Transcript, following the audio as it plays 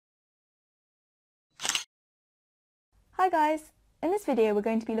Hi guys! In this video we're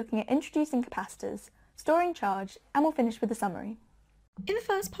going to be looking at introducing capacitors, storing charge, and we'll finish with a summary. In the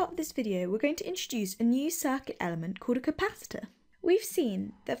first part of this video we're going to introduce a new circuit element called a capacitor. We've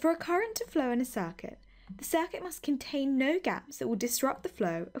seen that for a current to flow in a circuit, the circuit must contain no gaps that will disrupt the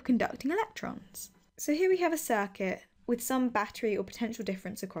flow of conducting electrons. So here we have a circuit with some battery or potential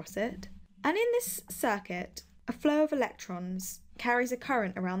difference across it, and in this circuit a flow of electrons carries a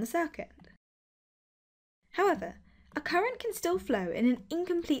current around the circuit. However, a current can still flow in an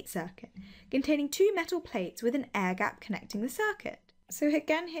incomplete circuit containing two metal plates with an air gap connecting the circuit. So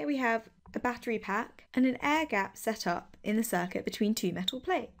again, here we have a battery pack and an air gap set up in the circuit between two metal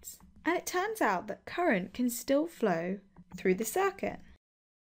plates. And it turns out that current can still flow through the circuit.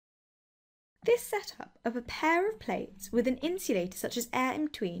 This setup of a pair of plates with an insulator such as air in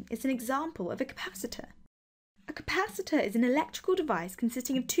between is an example of a capacitor. A capacitor is an electrical device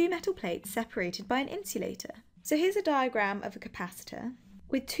consisting of two metal plates separated by an insulator. So here's a diagram of a capacitor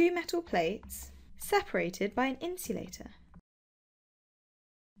with two metal plates separated by an insulator.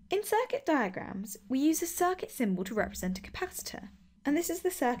 In circuit diagrams, we use a circuit symbol to represent a capacitor, and this is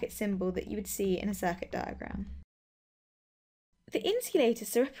the circuit symbol that you would see in a circuit diagram. The insulator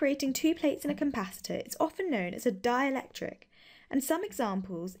separating two plates in a capacitor is often known as a dielectric, and some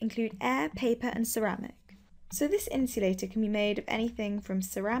examples include air, paper, and ceramic. So this insulator can be made of anything from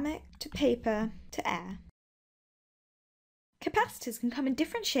ceramic to paper to air. Capacitors can come in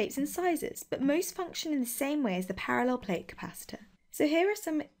different shapes and sizes, but most function in the same way as the parallel plate capacitor. So here are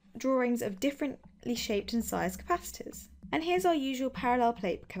some drawings of differently shaped and sized capacitors. And here's our usual parallel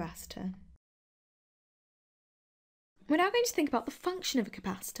plate capacitor. We're now going to think about the function of a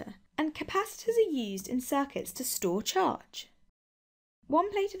capacitor, and capacitors are used in circuits to store charge.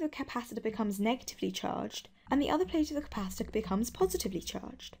 One plate of the capacitor becomes negatively charged, and the other plate of the capacitor becomes positively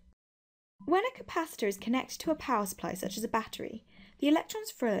charged. When a capacitor is connected to a power supply such as a battery, the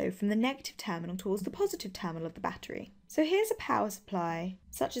electrons flow from the negative terminal towards the positive terminal of the battery. So here's a power supply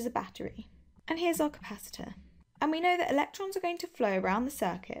such as a battery, and here's our capacitor. And we know that electrons are going to flow around the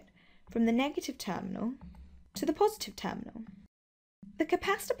circuit from the negative terminal to the positive terminal. The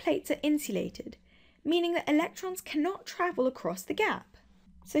capacitor plates are insulated, meaning that electrons cannot travel across the gap.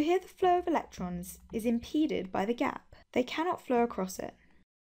 So here the flow of electrons is impeded by the gap. They cannot flow across it.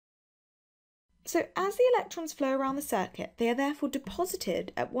 So as the electrons flow around the circuit, they are therefore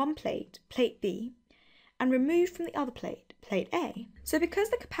deposited at one plate, plate B, and removed from the other plate, plate A. So because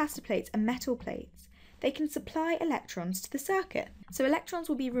the capacitor plates are metal plates, they can supply electrons to the circuit. So electrons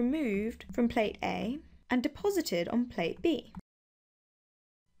will be removed from plate A and deposited on plate B.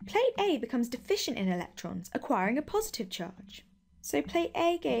 Plate A becomes deficient in electrons, acquiring a positive charge. So plate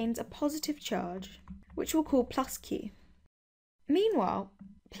A gains a positive charge, which we'll call plus Q. Meanwhile,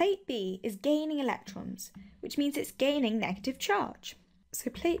 plate B is gaining electrons, which means it's gaining negative charge.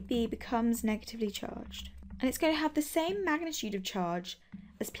 So plate B becomes negatively charged, and it's going to have the same magnitude of charge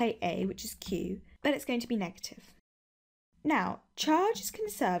as plate A, which is Q, but it's going to be negative. Now, charge is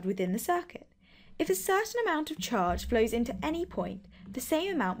conserved within the circuit. If a certain amount of charge flows into any point, the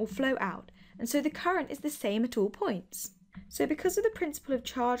same amount will flow out, and so the current is the same at all points. So because of the principle of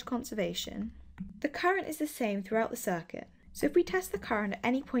charge conservation, the current is the same throughout the circuit. So if we test the current at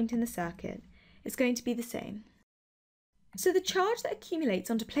any point in the circuit, it's going to be the same. So the charge that accumulates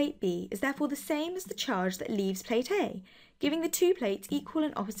onto plate B is therefore the same as the charge that leaves plate A, giving the two plates equal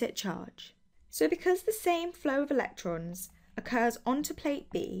and opposite charge. So because the same flow of electrons occurs onto plate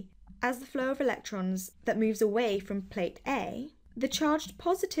B as the flow of electrons that moves away from plate A, the charge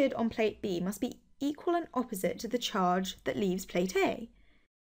deposited on plate B must be equal and opposite to the charge that leaves plate A.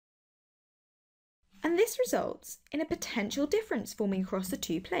 And this results in a potential difference forming across the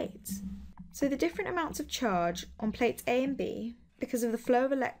two plates. So the different amounts of charge on plates A and B, because of the flow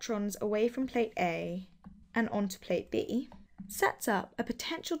of electrons away from plate A and onto plate B, sets up a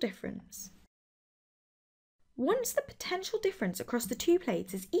potential difference. Once the potential difference across the two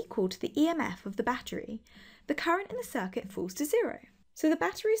plates is equal to the EMF of the battery, the current in the circuit falls to zero. So the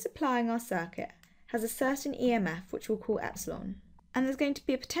battery supplying our circuit has a certain EMF, which we'll call epsilon, and there's going to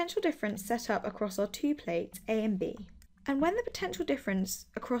be a potential difference set up across our two plates A and B. And when the potential difference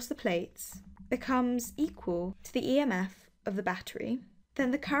across the plates becomes equal to the EMF of the battery,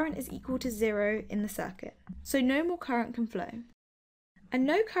 then the current is equal to zero in the circuit. So no more current can flow. And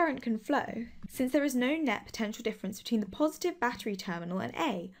no current can flow since there is no net potential difference between the positive battery terminal and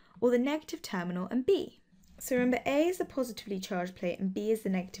A, or the negative terminal and B. So remember, A is the positively charged plate and B is the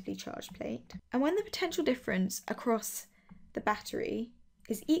negatively charged plate. And when the potential difference across the battery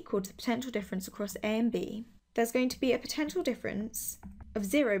is equal to the potential difference across A and B, there's going to be a potential difference of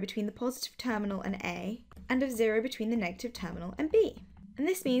 0 between the positive terminal and A and of 0 between the negative terminal and B. And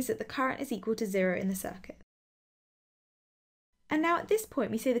this means that the current is equal to 0 in the circuit. And now at this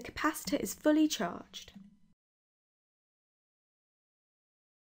point we say the capacitor is fully charged.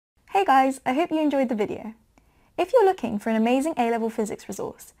 Hey guys, I hope you enjoyed the video. If you're looking for an amazing A-level physics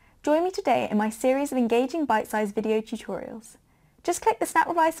resource, join me today in my series of engaging bite-sized video tutorials. Just click the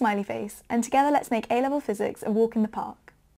SnapRevise smiley face and together let's make A-level physics a walk in the park.